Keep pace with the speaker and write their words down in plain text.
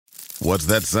What's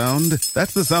that sound?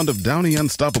 That's the sound of Downy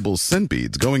Unstoppable scent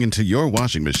beads going into your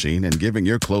washing machine and giving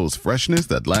your clothes freshness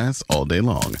that lasts all day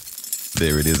long.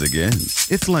 There it is again.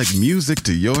 It's like music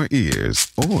to your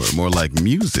ears, or more like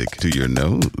music to your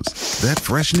nose. That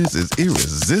freshness is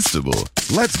irresistible.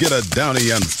 Let's get a Downy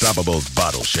Unstoppables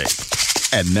bottle shake.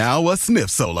 And now a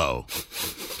sniff solo.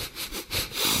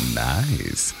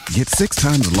 Nice. Get 6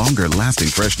 times longer lasting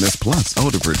freshness plus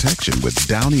odor protection with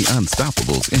Downy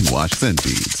Unstoppables in-wash scent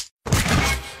beads.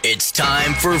 It's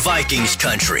time for Vikings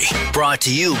Country, brought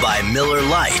to you by Miller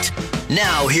Lite.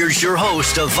 Now here's your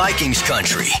host of Vikings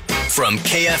Country, from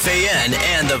KFAN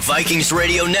and the Vikings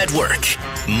Radio Network,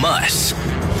 Muss.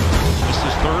 This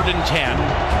is 3rd and 10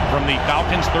 from the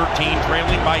Falcons 13,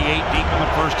 trailing by 8 deep in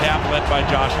the first half, led by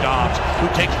Josh Dobbs, who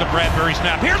takes the Bradbury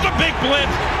snap. Here's a big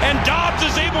blitz, and Dobbs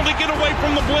is able to get away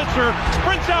from the blitzer,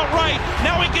 sprints out right,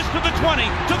 now he gets to the 20,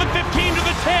 to the 15, to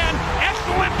the 10,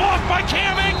 excellent block by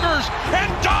Cam Akers,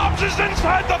 and Dobbs is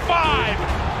inside the 5.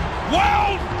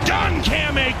 Well done,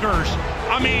 Cam Akers.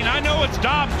 I mean, I know it's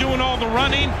Dobbs doing all the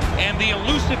running, and the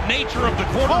elusive nature of the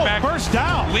quarterback first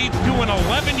down leads to an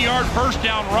 11-yard first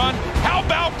down run. How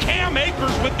about Cam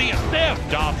Akers with the assist?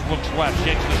 Dobbs looks left,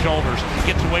 shakes the shoulders,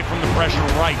 gets away from the pressure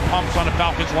right, pumps on a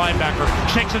Falcons linebacker,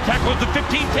 shakes the tackle at the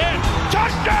 15-10.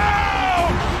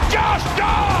 Touchdown! Josh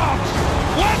Dobbs!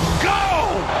 Let's go!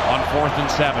 On 4th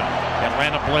and 7,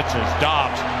 Atlanta blitzes.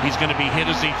 Dobbs, he's going to be hit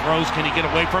as he throws. Can he get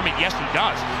away from it? Yes, he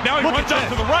does. Now he runs out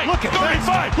to the right. Look at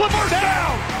 35. Look first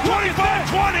down.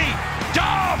 25-20.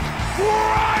 Dobbs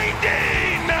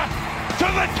grinding to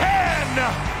the 10.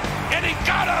 And he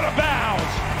got out of bounds.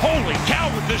 Holy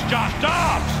cow with this Josh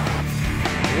Dobbs.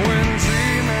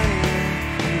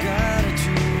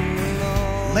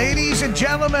 Ladies and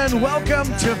gentlemen, welcome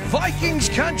to Vikings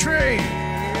Country.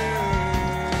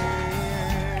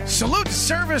 Salute to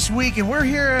Service Week, and we're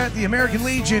here at the American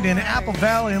Legion in Apple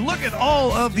Valley, and look at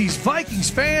all of these Vikings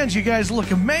fans. You guys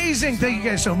look amazing. Thank you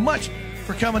guys so much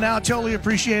for coming out. Totally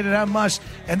appreciate it. I'm Muss,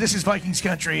 and this is Vikings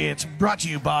Country. It's brought to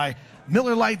you by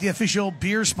Miller Lite, the official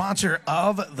beer sponsor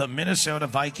of the Minnesota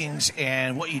Vikings.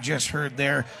 And what you just heard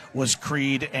there was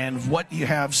Creed, and what you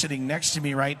have sitting next to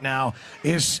me right now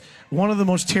is one of the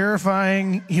most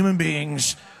terrifying human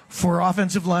beings for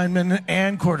offensive linemen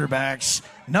and quarterbacks.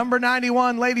 Number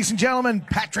 91, ladies and gentlemen,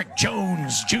 Patrick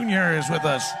Jones Jr. is with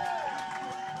us.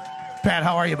 Pat,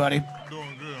 how are you, buddy?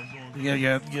 Doing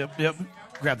good. Yeah.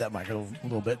 Grab that mic a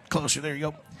little bit closer. There you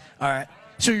go. All right.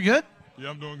 So you're good? Yeah,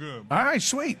 I'm doing good. All right,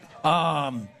 sweet.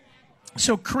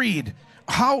 So Creed,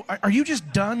 how are you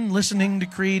just done listening to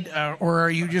Creed, or are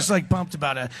you just like pumped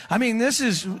about it? I mean, this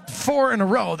is 4 in a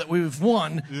row that we've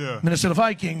won Minnesota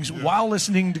Vikings while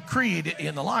listening to Creed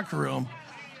in the locker room.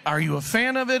 Are you a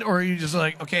fan of it, or are you just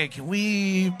like, okay, can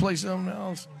we play something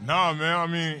else? Nah, man. I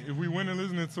mean, if we win and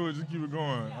listening to it, just keep it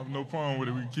going. I have no problem with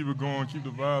it. We keep it going, keep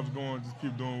the vibes going, just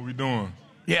keep doing what we're doing.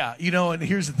 Yeah, and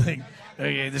here's the thing.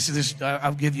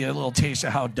 I'll give you a little taste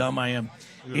of how dumb I am.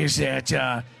 Yeah. Is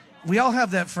that we all have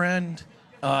that friend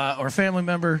or family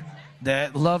member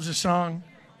that loves a song,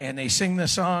 and they sing the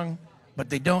song, but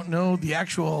they don't know the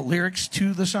actual lyrics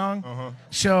to the song. Uh-huh.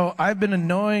 So I've been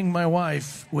annoying my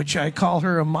wife, which I call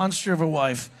her a monster of a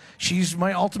wife. She's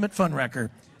my ultimate fun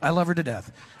wrecker. I love her to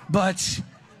death. But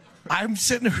I'm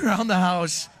sitting around the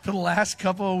house for the last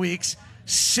couple of weeks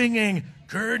singing,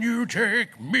 "Can you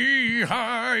take me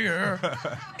higher?"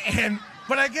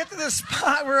 But I get to the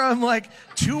spot where I'm like,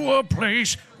 "To a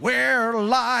place where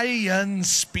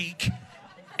lions speak."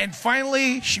 And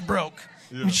finally, she broke.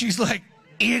 Yeah. And she's like,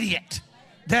 "Idiot.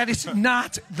 That is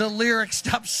not the lyrics.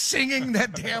 Stop singing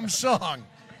that damn song."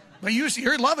 But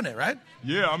you're loving it, right?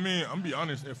 Yeah, I mean, I'm be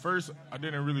honest. At first, I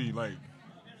didn't really,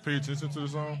 pay attention to the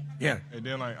song. Yeah. And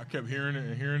then, I kept hearing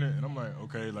it, and I'm like,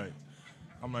 okay,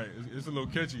 it's a little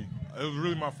catchy. It was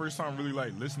really my first time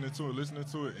really, listening to it,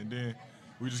 and then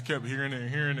we just kept hearing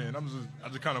it, and I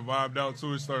just kind of vibed out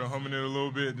to it, started humming it a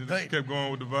little bit, and just kept going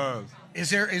with the vibes.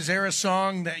 Is there a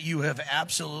song that you have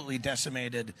absolutely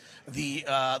decimated the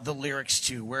lyrics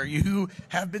to, where you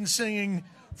have been singing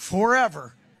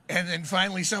forever, and then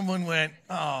finally someone went,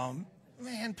 "Oh,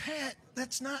 man, Pat,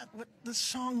 that's not what the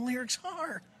song lyrics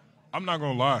are"? I'm not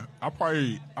gonna lie. I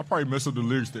probably mess up the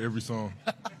lyrics to every song.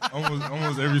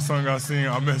 almost every song I sing,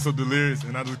 I mess up the lyrics,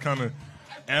 and I just kind of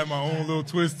add my own little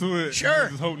twist to it. Sure. I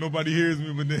just hope nobody hears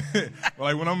me. But then,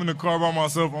 when I'm in the car by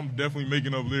myself, I'm definitely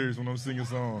making up lyrics when I'm singing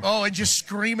songs. Oh, and just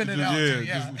screaming it out. Yeah,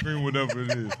 just scream whatever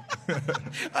it is.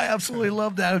 I absolutely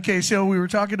love that. Okay, so we were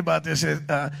talking about this.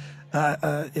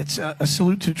 It's a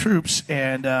salute to troops,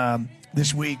 and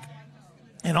this week.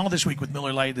 And all this week with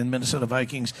Miller Lite and Minnesota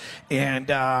Vikings. And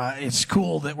it's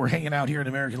cool that we're hanging out here at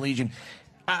American Legion.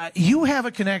 You have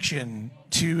a connection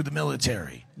to the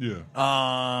military. Yeah.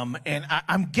 And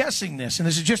I'm guessing this, and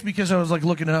this is just because I was like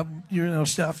looking up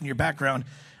stuff in your background,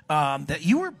 that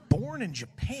you were born in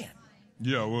Japan.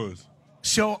 Yeah, I was.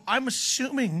 So I'm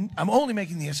only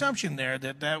making the assumption there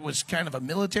that was kind of a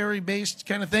military-based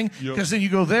kind of thing, because then you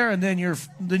go there and then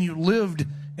you lived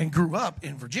and grew up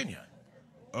in Virginia.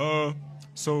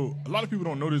 So a lot of people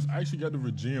don't know this. I actually got to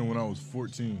Virginia when I was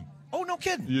 14. Oh, no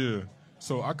kidding. Yeah.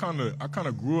 So I kind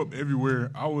of grew up everywhere.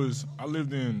 I lived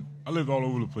all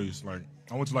over the place. Like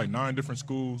I went to like 9 different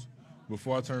schools.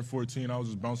 Before I turned 14, I was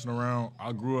just bouncing around.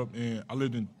 I lived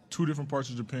in 2 different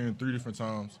parts of Japan 3 different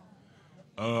times.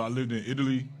 I lived in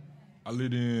Italy. I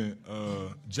lived in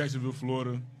Jacksonville,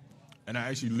 Florida, and I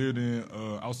actually lived in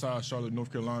outside Charlotte,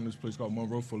 North Carolina, this place called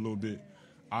Monroe for a little bit.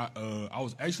 I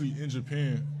was actually in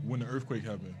Japan when the earthquake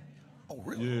happened. Oh,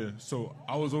 really? Yeah, so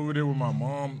I was over there with my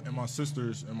mom and my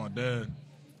sisters and my dad,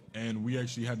 and we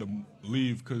actually had to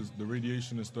leave because the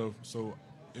radiation and stuff. So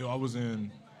I was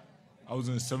in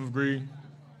 7th grade.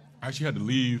 I actually had to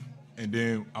leave, and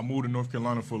then I moved to North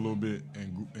Carolina for a little bit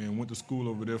and went to school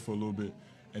over there for a little bit,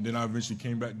 and then I eventually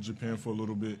came back to Japan for a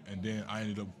little bit, and then I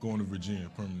ended up going to Virginia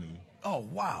permanently. Oh,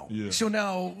 wow. Yeah. So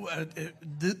now,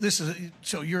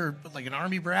 so you're like an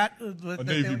Army brat? A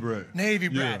Navy brat. Navy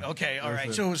brat. Yeah. Okay, all right.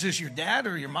 That's it. So is this your dad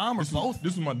or your mom or both?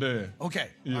 This was my dad. Okay.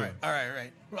 Yeah. All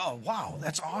right. Oh, wow.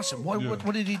 That's awesome. What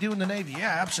Yeah. did he do in the Navy?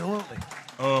 Yeah, absolutely.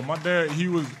 My dad,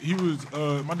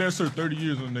 my dad served 30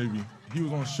 years in the Navy. He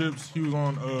was on ships. He was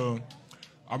on,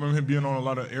 I remember him being on a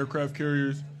lot of aircraft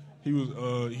carriers. He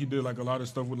did like a lot of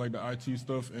stuff with like the IT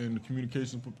stuff and the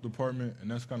communications department, and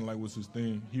that's kind of like was his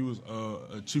thing. He was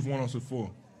a Chief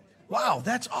 104. Wow,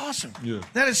 that's awesome. Yeah.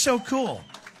 That is so cool.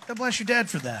 God bless your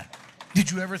dad for that. Did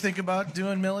you ever think about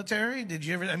doing military? Did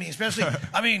you ever, especially,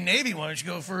 Navy, why don't you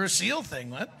go for a SEAL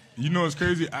thing? What? You know, it's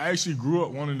crazy. I actually grew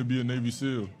up wanting to be a Navy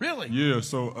SEAL. Really? Yeah,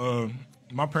 so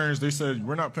my parents, they said,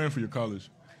 we're not paying for your college.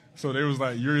 So they was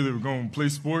like, you're either going to play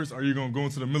sports or you're going to go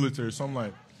into the military. So I'm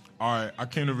like, all right, I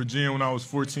came to Virginia when I was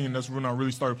 14. That's when I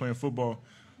really started playing football.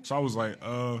 So I was like,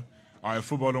 all right,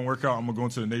 football don't work out. I'm going to go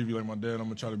into the Navy like my dad. I'm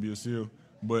going to try to be a SEAL.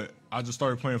 But I just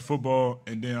started playing football,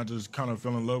 and then I just kind of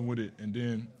fell in love with it. And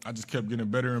then I just kept getting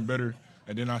better and better.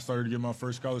 And then I started to get my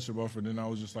first scholarship offer. Then I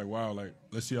was just like, wow, like,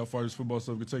 let's see how far this football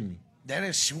stuff could take me. That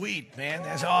is sweet, man.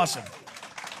 That's awesome.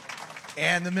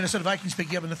 And the Minnesota Vikings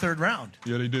pick you up in the 3rd round.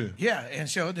 Yeah, they did. Yeah, and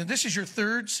so this is your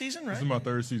 3rd season, right? This is my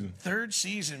 3rd season. 3rd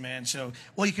season, man. So,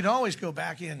 well, you could always go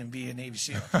back in and be a Navy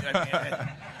SEAL.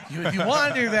 If you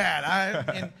want to do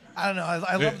that. I don't know.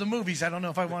 I love the movies. I don't know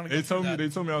if I want to go through that. They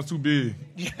told me I was too big.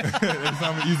 Yeah.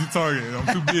 I'm an easy target.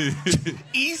 I'm too big.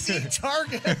 Easy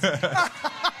target.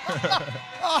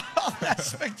 Oh, that's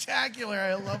spectacular.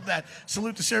 I love that.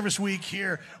 Salute to Service Week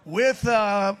here with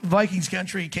Vikings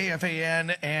Country,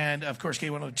 KFAN, and, of course,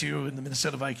 K102 and the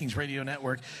Minnesota Vikings Radio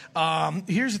Network.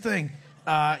 Here's the thing.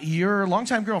 Your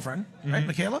longtime girlfriend, right,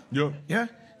 Michaela? Yep.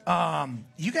 Yeah?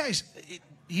 You guys,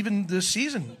 even this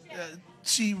season,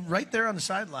 see right there on the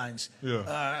sidelines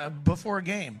before a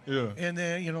game. Yeah. And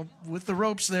then, with the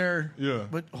ropes there, Yeah.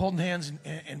 but holding hands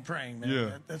and praying, man.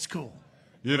 Yeah. That's cool.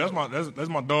 Yeah, that's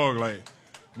my dog. Like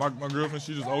my girlfriend,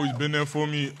 she just always been there for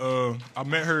me. I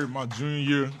met her my junior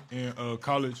year in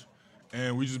college,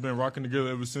 and we just been rocking together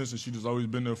ever since. And she just always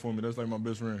been there for me. That's like my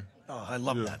best friend. Oh, I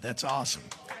love that. That's awesome.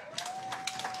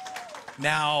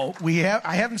 Now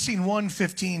I haven't seen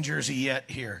 115 jersey yet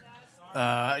here.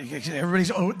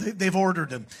 They've ordered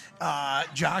them.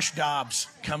 Josh Dobbs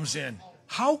comes in.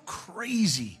 How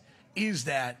crazy is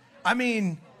that?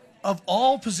 Of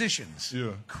all positions,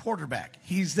 quarterback.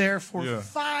 He's there for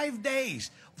 5 days,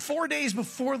 4 days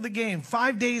before the game,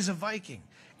 5 days of Viking.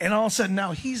 And all of a sudden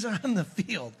now he's on the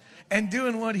field and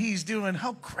doing what he's doing.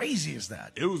 How crazy is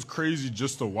that? It was crazy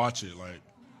just to watch it, like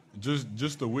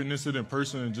just to witness it in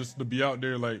person and just to be out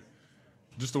there, like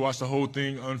just to watch the whole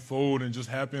thing unfold and just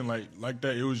happen like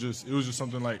that. It was just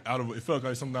something like it felt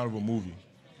like something out of a movie.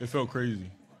 It felt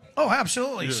crazy. Oh,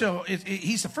 absolutely. Yeah. So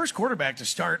he's the first quarterback to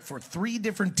start for 3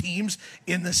 different teams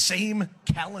in the same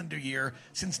calendar year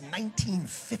since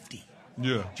 1950.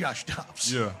 Yeah. Josh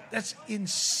Dobbs. Yeah. That's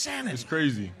insanity.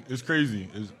 It's crazy.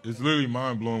 It's literally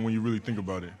mind-blowing when you really think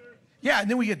about it. Yeah, and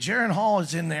then we get Jaron Hall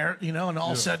is in there, and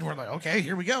all of a sudden we're like, okay,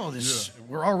 here we go.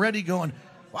 We're already going,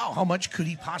 wow, how much could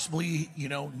he possibly,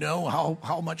 know?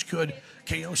 How much could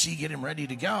KOC get him ready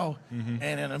to go? Mm-hmm.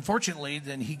 And then unfortunately,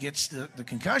 then he gets the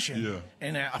concussion. Yeah.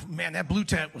 And man, that blue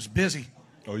tent was busy.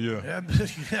 Oh, yeah.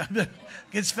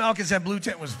 Against Falcons, that blue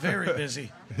tent was very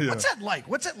busy. Yeah. What's that like?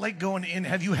 What's it like going in?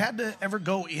 Have you had to ever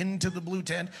go into the blue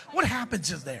tent? What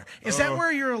happens is there? Is that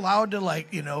where you're allowed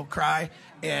to cry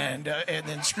and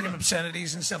then scream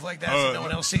obscenities and stuff like that so no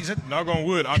one else sees it? Knock on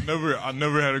wood, I never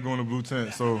had to go in the blue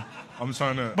tent, so I'm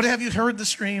trying to. But have you heard the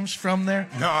screams from there?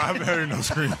 No, I haven't heard no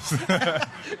screams.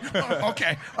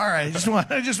 Okay, all right.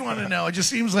 I just want to know. It just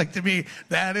seems like to me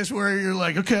that is where you're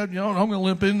like, okay, I'm going to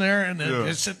limp in there and then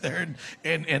just sit there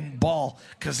and bawl,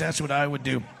 because that's what I would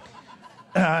do.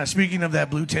 Speaking of that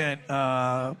blue tent,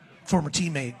 former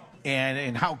teammate,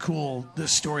 and how cool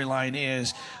this storyline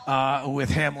is with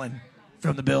Hamlin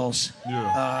from the Bills.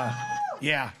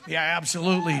 Yeah,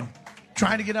 absolutely.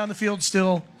 Trying to get on the field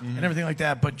still and everything like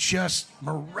that, but just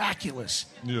miraculous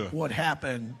what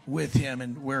happened with him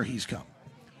and where he's come.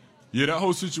 Yeah, that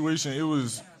whole situation, it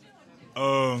was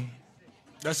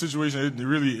that situation. It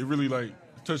really like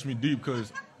touched me deep,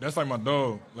 because that's like my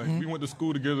dog. Like we went to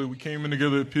school together, we came in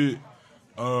together at Pitt.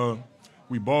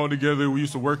 We balled together. We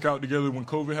used to work out together when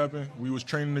COVID happened. We was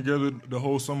training together the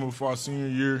whole summer before our senior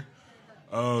year,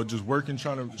 just working,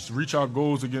 trying to reach our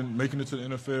goals again, making it to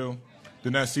the NFL.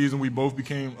 Then that season, we both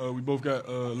got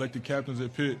elected captains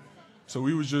at Pitt. So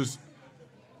we was just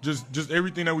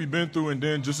everything that we've been through, and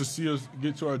then just to see us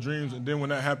get to our dreams. And then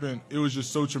when that happened, it was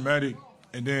just so traumatic.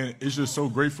 And then it's just so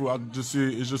grateful. I just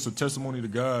see it's just a testimony to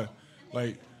God,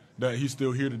 like, that he's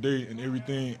still here today, and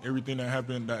everything that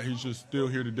happened, that he's just still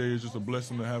here today is just a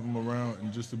blessing to have him around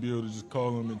and just to be able to just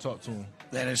call him and talk to him.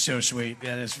 That is so sweet.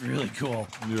 That is really cool.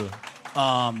 Yeah.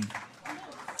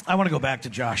 I want to go back to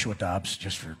Joshua Dobbs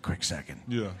just for a quick second.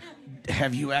 Yeah.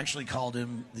 Have you actually called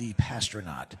him the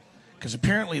Pastronaut? Because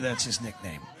apparently that's his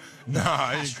nickname. Nah,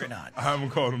 I haven't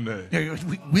called him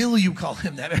that. Will you call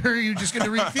him that? Or are you just going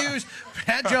to refuse?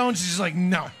 Pat Jones is just like,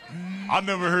 no. I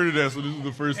never heard of that, so this is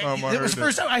the first time I heard that. It was the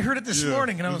first time I heard it this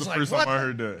morning, and I was like, what? First time I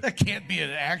heard that. That can't be an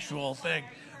actual thing.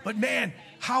 But, man,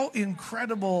 how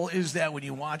incredible is that when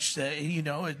you watch,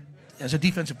 as a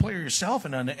defensive player yourself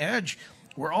and on the edge,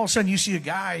 where all of a sudden you see a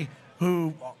guy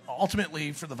who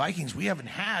ultimately for the Vikings, we haven't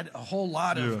had a whole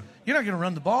lot of, you're not going to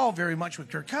run the ball very much with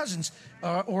Kirk Cousins,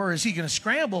 or is he going to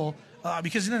scramble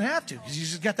because he didn't have to, because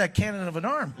he's just got that cannon of an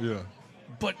arm. Yeah.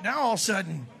 But now all of a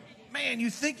sudden, man, you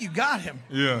think you got him.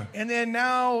 Yeah. And then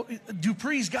now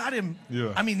Dupree's got him.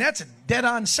 Yeah. I mean, that's a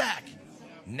dead-on sack.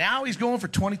 Now he's going for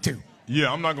 22.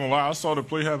 Yeah, I'm not going to lie. I saw the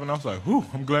play happen. I was like, whew,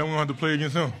 I'm glad we don't have to play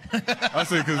against him. I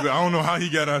said, because I don't know how he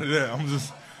got out of that.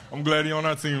 I'm glad he's on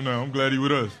our team now. I'm glad he's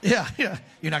with us. Yeah.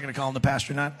 You're not going to call him the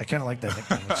Pastronaut? I kind of like that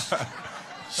nickname.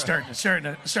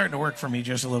 Starting to work for me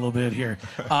just a little bit here.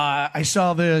 I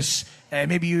saw this, and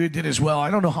maybe you did as well.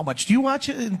 I don't know how much. Do you watch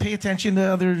it and pay attention to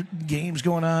other games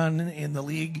going on in the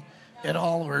league at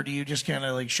all, or do you just kind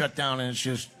of like shut down and it's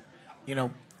just,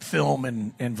 film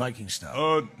and Viking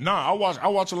stuff? Nah, I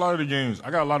watch a lot of the games.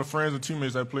 I got a lot of friends and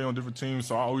teammates that play on different teams,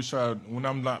 so I always try, when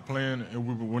I'm not playing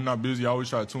and we're not busy, I always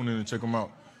try to tune in and check them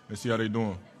out and see how they're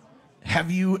doing. Have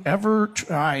you ever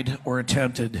tried or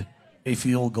attempted a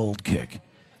field goal kick?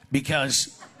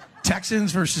 Because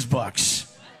Texans versus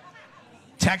Bucks.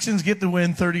 Texans get the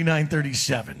win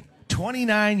 39-37.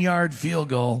 29-yard field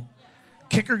goal.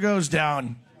 Kicker goes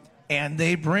down, and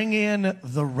they bring in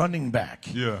the running back.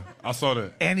 Yeah, I saw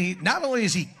that. And he not only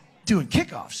is he doing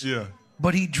kickoffs,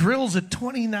 but he drills a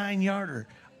 29-yarder.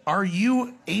 Are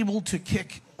you able to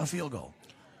kick a field goal?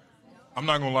 I'm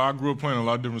not going to lie. I grew up playing a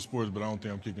lot of different sports, but I don't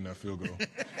think I'm kicking that field goal.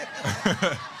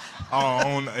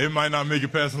 It might not make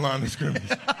it past the line of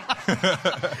scrimmage.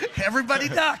 Everybody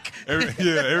duck.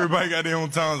 Everybody got their own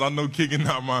times. I know kicking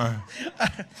not mine.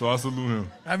 So I salute him.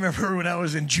 I remember when I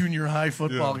was in junior high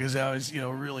football, because I was,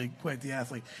 really quite the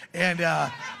athlete. And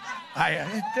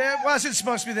it wasn't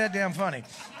supposed to be that damn funny.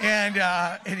 And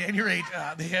at any rate,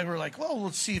 they were like, well,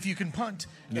 let's see if you can punt.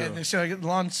 Yeah. And so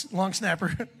long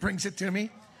snapper brings it to me.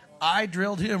 I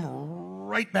drilled him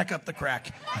right back up the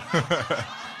crack.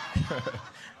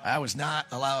 I was not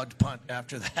allowed to punt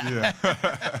after that.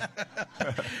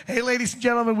 Yeah. Hey, ladies and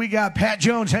gentlemen, we got Pat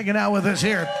Jones hanging out with us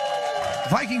here.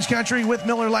 Vikings Country with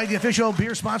Miller Lite, the official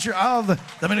beer sponsor of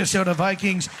the Minnesota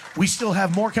Vikings. We still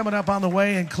have more coming up on the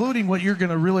way, including what you're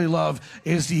going to really love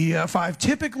is the 5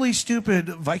 typically stupid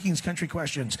Vikings Country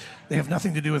questions. They have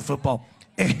nothing to do with football.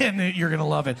 And you're going to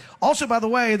love it. Also, by the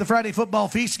way, the Friday Football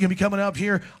Feast is going to be coming up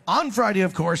here on Friday,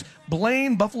 of course.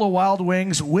 Blaine Buffalo Wild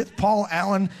Wings with Paul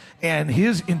Allen and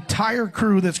his entire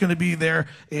crew that's going to be there.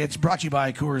 It's brought to you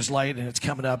by Coors Light, and it's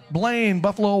coming up. Blaine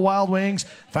Buffalo Wild Wings.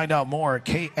 Find out more at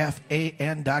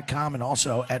KFAN.com and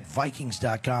also at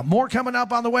Vikings.com. More coming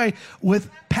up on the way with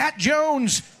Pat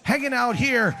Jones hanging out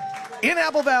here in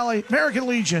Apple Valley, American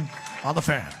Legion on the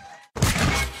Fan.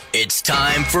 It's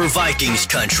time for Vikings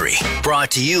Country, brought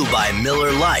to you by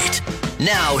Miller Lite.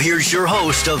 Now, here's your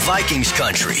host of Vikings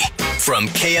Country, from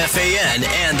KFAN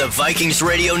and the Vikings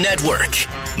Radio Network,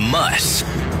 Muss.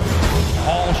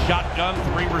 Hall shotgun,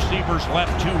 3 receivers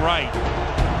left, 2 right.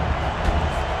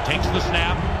 Takes the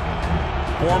snap.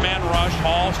 4-man rush.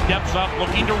 Hall steps up,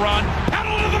 looking to run.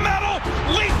 Pedal to the metal.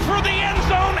 Leap for the end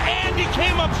zone, and he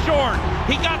came up short.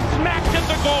 He got smacked at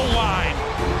the goal line.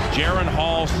 Jaron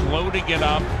Hall slow to get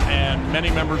up, and many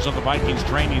members of the Vikings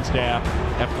training staff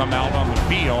have come out on the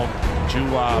field to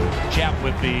chat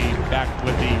with the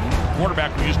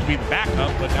quarterback who used to be the backup,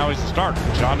 but now he's the starter.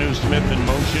 Jonnu Smith in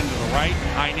motion to the right.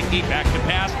 Heineke back to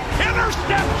pass.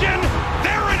 Interception!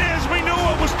 There it is. We knew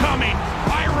it was coming.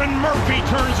 Byron Murphy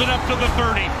turns it up to the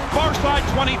 30. Far side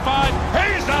 25.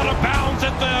 He's out of bounds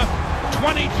at the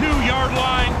 22-yard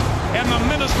line. And the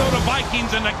Minnesota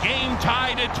Vikings, in a game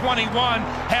tied at 21,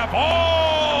 have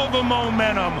all the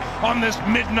momentum on this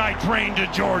midnight train to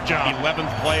Georgia.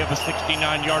 11th play of the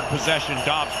 69-yard possession.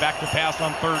 Dobbs back to pass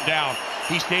on 3rd down.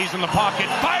 He stays in the pocket,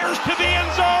 fires to the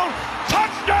end zone.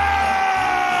 Touchdown!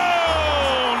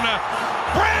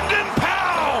 Brandon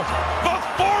Powell, the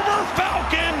former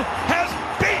Falcon, has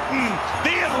beaten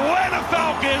the Atlanta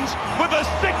Falcons with a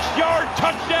 6-yard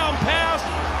touchdown pass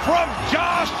from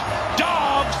Josh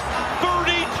Dobbs.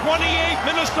 30-28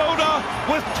 Minnesota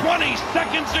with 20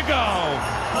 seconds to go.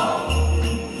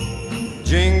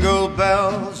 Jingle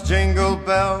bells, jingle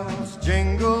bells,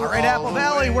 jingle. All right, Apple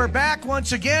Valley, we're back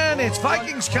once again. It's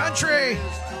Vikings Country.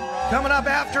 Coming up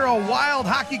after a wild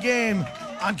hockey game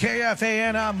on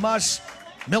KFAN. I'm Muss.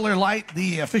 Miller Lite,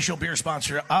 the official beer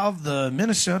sponsor of the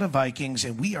Minnesota Vikings,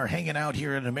 and we are hanging out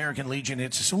here at American Legion.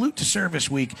 It's a Salute to Service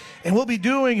week, and we'll be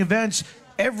doing events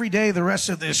every day the rest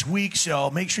of this week, so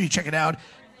make sure you check it out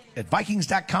at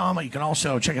Vikings.com. You can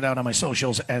also check it out on my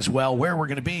socials as well, where we're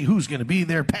going to be, who's going to be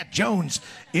there. Pat Jones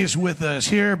is with us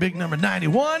here, big number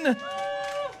 91,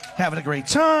 having a great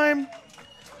time.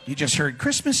 You just heard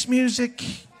Christmas music.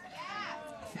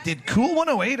 Did Cool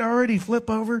 108 already flip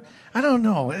over? I don't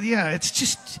know. Yeah,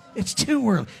 it's too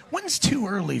early. When's too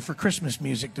early for Christmas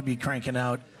music to be cranking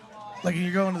out? Like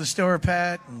you're going to the store,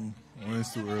 Pat? When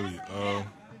it's too early.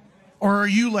 Or are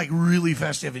you like really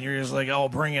festive and you're just like, oh,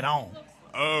 bring it on?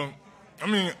 I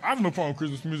mean, I have no problem with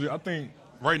Christmas music. I think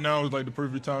right now is like the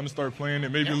perfect time to start playing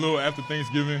it. Maybe a little after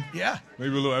Thanksgiving. Yeah.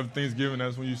 Maybe a little after Thanksgiving.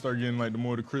 That's when you start getting like the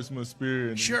more the Christmas spirit.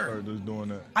 And sure. You start just doing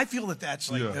that. I feel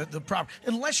that's like the proper.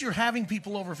 Unless you're having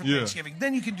people over for Thanksgiving,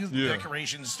 then you can do the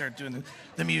decorations, start doing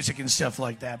the music and stuff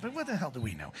like that. But what the hell do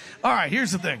we know? All right,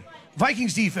 here's the thing.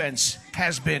 Vikings defense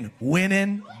has been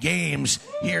winning games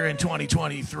here in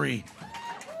 2023.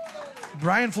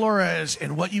 Brian Flores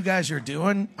and what you guys are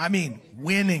doing, I mean,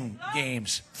 winning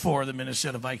games for the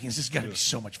Minnesota Vikings. This has got to be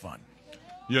so much fun.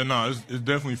 Yeah, no, it's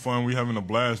definitely fun. We're having a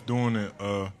blast doing it.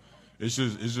 It's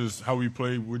just how we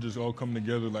play. We're just all coming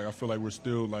together. Like, I feel like we're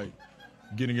still, like,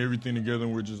 getting everything together,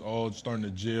 and we're just all starting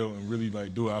to gel and really,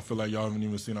 like, do it. I feel like y'all haven't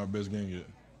even seen our best game yet.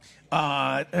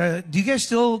 Do you guys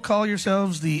still call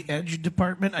yourselves the Edge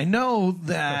Department? I know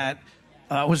that...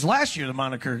 it was last year the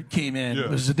moniker came in. Yeah. It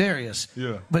was Zadarius.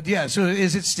 Yeah. But, yeah, so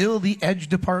is it still the Edge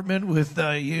Department with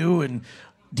you and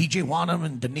DJ Wanham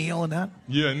and Daniil and that?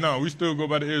 Yeah, no, we still go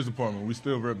by the Edge Department. We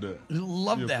still rep that.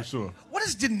 Love that. For sure. What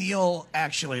is Daniil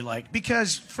actually like?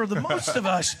 Because for the most of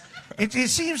us, it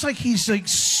seems like he's like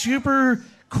super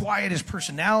quiet. His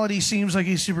personality seems like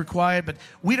he's super quiet, but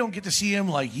we don't get to see him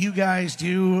like you guys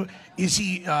do. Is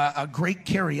he a great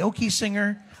karaoke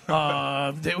singer?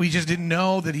 That we just didn't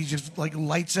know that he just like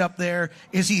lights up there?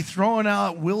 Is he throwing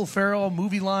out Will Ferrell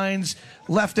movie lines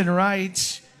left and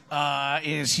right?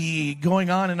 Is he going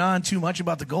on and on too much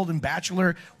about the Golden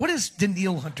Bachelor? What is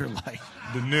Daniil Hunter like?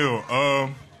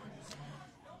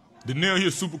 Daniil, he's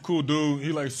a super cool dude.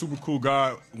 He like super cool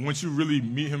guy. Once you really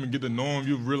meet him and get to know him,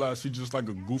 you realize he's just like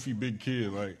a goofy big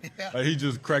kid. Like he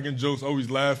just cracking jokes, always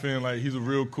laughing. Like he's a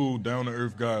real cool, down to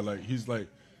earth guy. Like he's like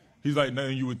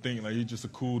nothing you would think. Like he's just a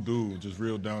cool dude, just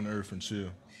real down to earth and chill.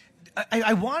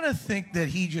 I want to think that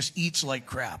he just eats like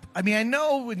crap. I mean, I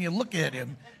know when you look at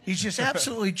him, he's just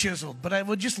absolutely chiseled. But I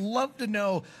would just love to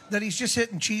know that he's just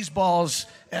hitting cheese balls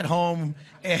at home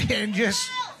and just...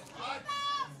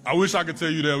 I wish I could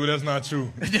tell you that, but that's not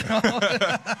true.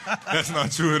 That's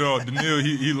not true at all. Daniil,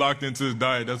 he locked into his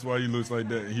diet. That's why he looks like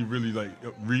that. He really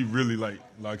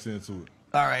locks into it.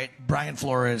 All right, Brian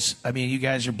Flores. I mean, you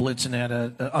guys are blitzing at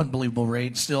an unbelievable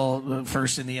rate. Still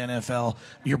first in the NFL.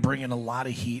 You're bringing a lot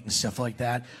of heat and stuff like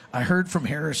that. I heard from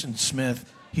Harrison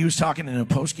Smith he was talking in a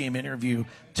post-game interview,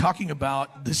 talking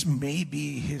about this may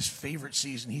be his favorite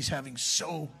season. He's having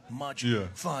so much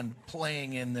fun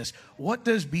playing in this. What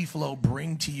does Beefalo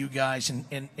bring to you guys,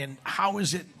 and how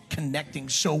is it connecting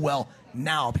so well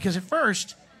now? Because at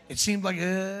first, it seemed like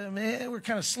man, we're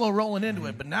kind of slow rolling into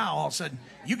it, but now all of a sudden,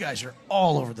 you guys are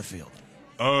all over the field.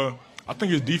 I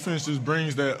think his defense just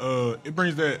brings that it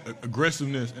brings that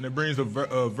aggressiveness, and it brings the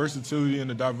versatility and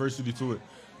the diversity to it.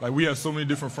 Like, we have so many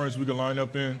different fronts we can line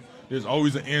up in. There's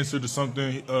always an answer to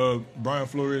something. Brian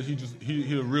Flores,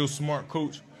 he's a real smart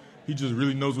coach. He just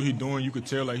really knows what he's doing. You could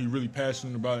tell like he's really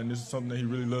passionate about it, and this is something that he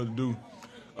really loves to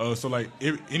do. So like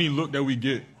any look that we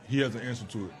get, he has an answer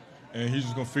to it, and he's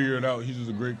just gonna figure it out. He's just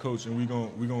a great coach, and we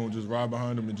gonna just ride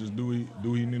behind him and just do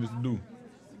what he needs to do.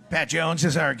 Pat Jones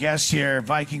is our guest here,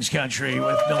 Vikings Country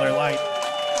with Miller Lite.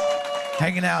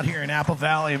 Hanging out here in Apple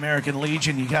Valley, American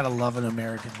Legion. You got to love an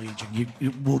American Legion.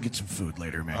 We'll get some food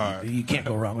later, man. Right. You can't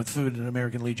go wrong with food in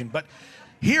American Legion. But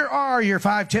here are your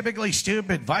 5 typically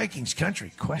stupid Vikings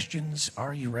Country questions.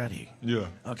 Are you ready? Yeah.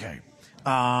 Okay.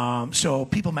 So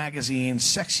People Magazine's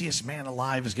Sexiest Man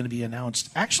Alive is going to be announced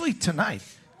actually tonight.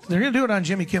 They're going to do it on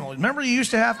Jimmy Kimmel. Remember you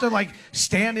used to have to like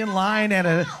stand in line at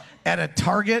a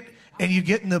Target, and you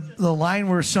get in the line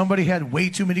where somebody had way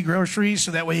too many groceries, so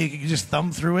that way you could just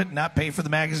thumb through it and not pay for the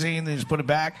magazine, then just put it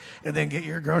back and then get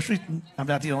your groceries. I'm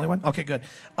not the only one? Okay, good.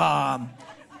 Are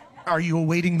you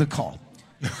awaiting the call?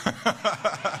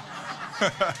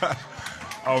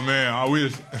 Oh, man, I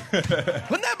wish.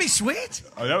 Wouldn't that be sweet?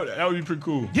 Oh, that would be pretty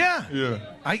cool. Yeah.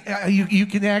 Yeah. You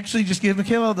can actually just give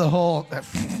Michaela the whole,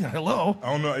 hello.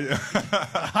 I don't know.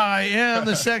 I am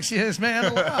the sexiest man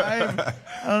alive.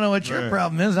 I don't know what your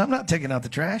problem is. I'm not taking out the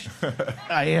trash.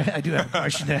 I do have a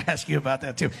question to ask you about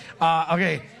that, too.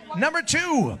 Okay, number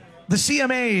 2, the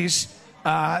CMAs.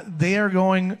 They are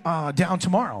going down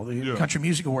tomorrow, the Country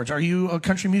Music Awards. Are you a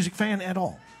country music fan at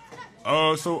all?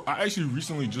 So I actually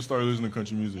recently just started listening to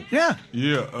country music. Yeah.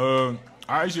 Yeah.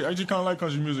 I actually kind of like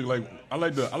country music. Like I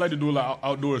like to do a lot of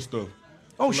outdoor stuff.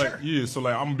 Oh, so, sure. Like, yeah. So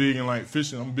like I'm big in like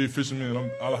fishing. I'm a big fisherman.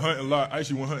 I hunt a lot. I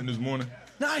actually went hunting this morning.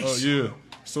 Nice. Yeah.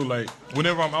 So like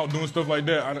whenever I'm out doing stuff like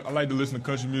that, I like to listen to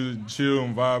country music, chill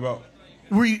and vibe out.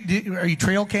 Are you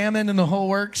trail camming in the whole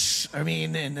works? I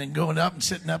mean, and then going up and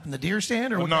sitting up in the deer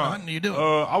stand, or what kind of hunting are you doing?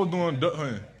 I was doing duck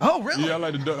hunting. Oh, really? Yeah, I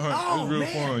like to duck hunt. Oh, it was real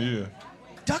man. fun. Yeah.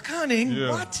 Duck hunting? Yeah.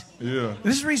 What? Yeah.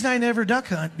 This is the reason I never duck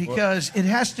hunt, because it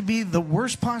has to be the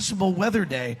worst possible weather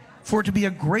day for it to be a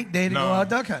great day to go out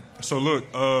duck hunt. So look,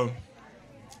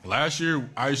 last year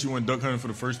I actually went duck hunting for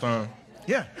the first time.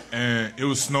 Yeah. And it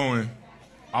was snowing.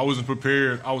 I wasn't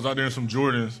prepared. I was out there in some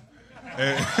Jordans.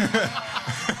 And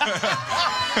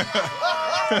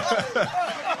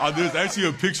there's actually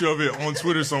a picture of it on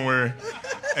Twitter somewhere.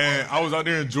 And I was out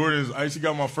there in Jordans. I actually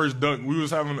got my first duck. We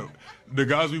was having the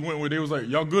guys we went with, they was like,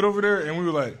 y'all good over there? And we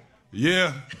were like,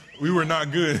 yeah. We were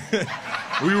not good.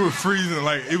 We were freezing.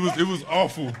 Like, it was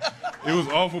awful. It was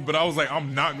awful, but I was like,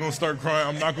 I'm not going to start crying.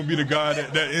 I'm not going to be the guy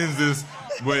that ends this.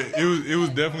 But it was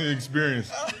definitely an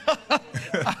experience.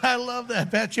 I love that.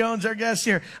 Pat Jones, our guest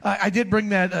here. I did bring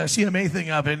that CMA thing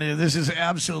up, and this is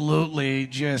absolutely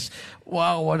just,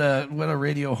 wow, what a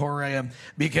radio whore I am.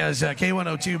 Because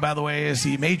K102, by the way, is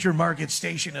the major market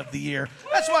station of the year.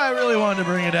 That's why I really wanted to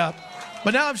bring it up.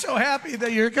 But now I'm so happy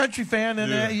that you're a country fan,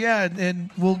 and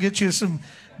and we'll get you some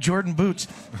Jordan boots.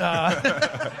 All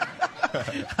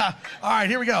right,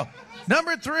 here we go.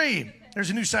 Number 3. There's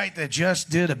a new site that just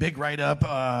did a big write-up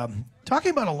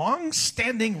talking about a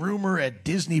long-standing rumor at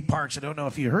Disney parks. I don't know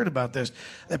if you heard about this,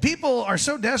 that people are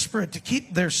so desperate to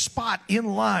keep their spot in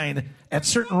line at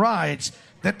certain rides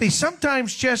that they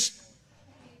sometimes just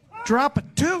drop a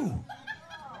 2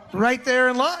 right there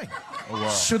in line. Oh, wow.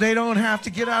 So they don't have to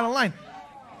get out of line.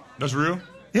 That's real?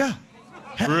 Yeah.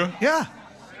 Real? Yeah.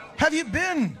 Have you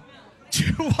been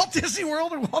to Walt Disney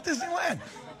World or Walt Disneyland?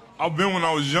 I've been when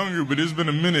I was younger, but it's been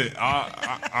a minute.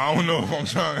 I don't know if I'm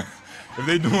trying. If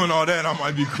they doing all that, I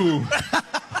might be cool.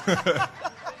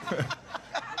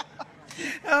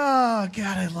 Oh,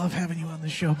 God, I love having you on the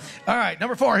show. All right,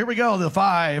 number 4, here we go. The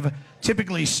 5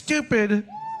 typically stupid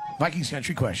Vikings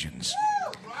country questions.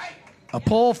 A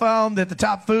poll found that the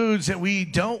top foods that we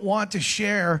don't want to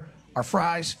share are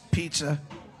fries, pizza,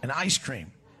 and ice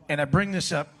cream. And I bring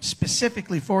this up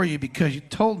specifically for you because you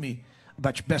told me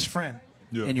about your best friend.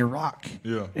 Yeah. And your rock.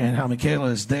 Yeah. And how Michaela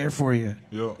is there for you.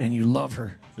 Yeah. And you love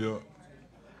her. Yeah.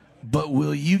 But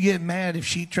will you get mad if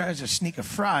she tries to sneak a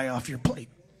fry off your plate?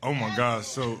 Oh my gosh.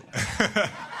 So I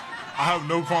have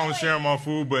no problem sharing my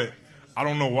food, but I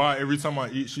don't know why every time I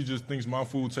eat, she just thinks my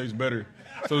food tastes better.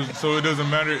 So it doesn't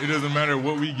matter. It doesn't matter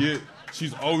what we get.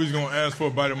 she's always gonna ask for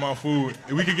a bite of my food,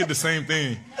 and we could get the same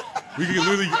thing. We could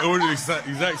literally order the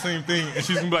exact same thing, and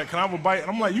she's gonna be like, "Can I have a bite?"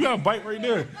 And I'm like, "You got a bite right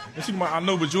there." And she's like, "I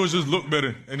know, but yours just look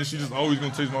better." And then she's just always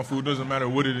gonna taste my food. Doesn't matter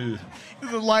what it is.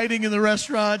 The lighting in the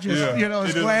restaurant, just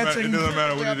is glancing. It doesn't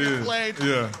matter what it is. Plate.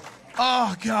 Yeah.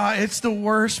 Oh, God, it's the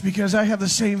worst because I have the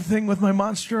same thing with my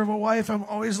monster of a wife. I'm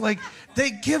always like,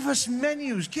 they give us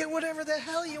menus. Get whatever the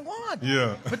hell you want.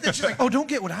 Yeah. But then she's like, oh, don't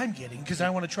get what I'm getting because I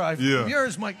want to try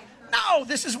yours. I'm like, no,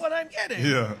 this is what I'm getting.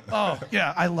 Yeah. Oh,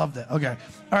 yeah, I love that. Okay.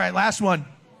 All right, last one.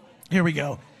 Here we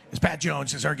go. It's Pat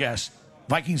Jones is our guest.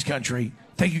 Vikings country.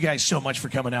 Thank you guys so much for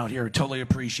coming out here. Totally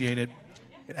appreciate it.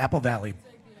 In Apple Valley.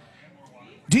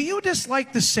 Do you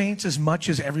dislike the Saints as much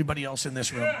as everybody else in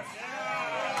this room?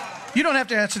 You don't have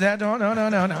to answer that. No.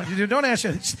 Don't answer.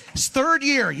 It's third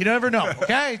year. You never know.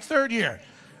 Okay, it's third year.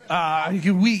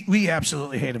 We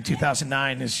absolutely hate them.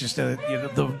 2009 is just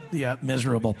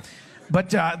miserable.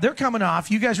 But they're coming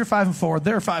off. You guys are 5-4.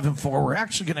 They're 5-4. We're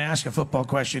actually going to ask a football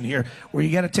question here, where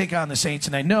you got to take on the Saints.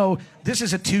 And I know this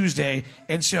is a Tuesday,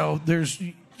 and so there's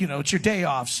it's your day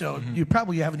off. So you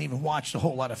probably haven't even watched a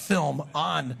whole lot of film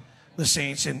on the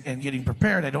Saints and getting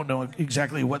prepared. I don't know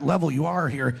exactly what level you are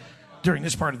here during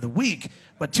this part of the week,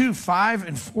 but 2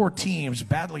 5-4 teams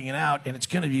battling it out, and it's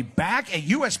going to be back at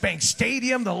U.S. Bank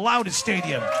Stadium, the loudest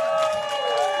stadium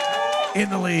in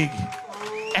the league.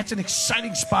 That's an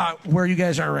exciting spot where you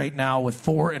guys are right now with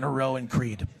 4 in a row in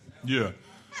Creed. Yeah.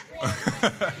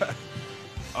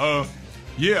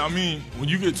 Yeah, I mean, when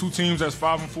you get 2 teams that's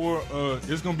 5-4,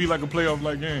 it's going to be like a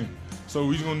playoff-like game. So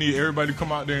we're just going to need everybody to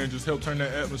come out there and just help turn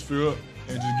that atmosphere up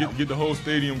and just get the whole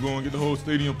stadium going, get the whole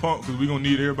stadium pumped, because we're going to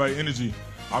need everybody's energy.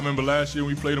 I remember last year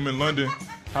when we played them in London,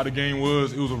 how the game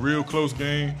was. It was a real close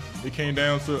game. It came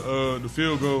down to the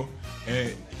field goal,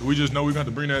 and we just know we're going to have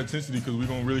to bring that intensity because we're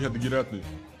going to really have to get after it.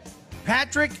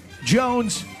 Patrick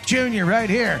Jones Jr. right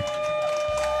here.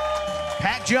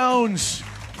 Pat Jones,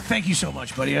 thank you so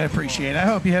much, buddy. I appreciate it. I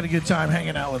hope you had a good time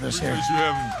hanging out with us here. Appreciate you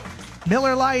having me.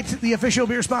 Miller Lite, the official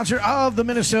beer sponsor of the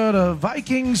Minnesota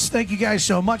Vikings. Thank you guys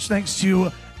so much. Thanks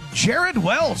to Jared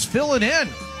Wells filling in.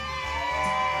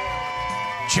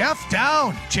 Jeff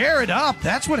down, Jared up.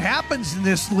 That's what happens in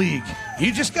this league.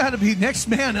 You just got to be next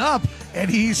man up, and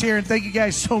he's here. And thank you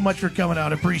guys so much for coming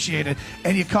out. Appreciate it.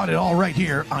 And you caught it all right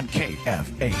here on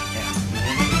KFAN.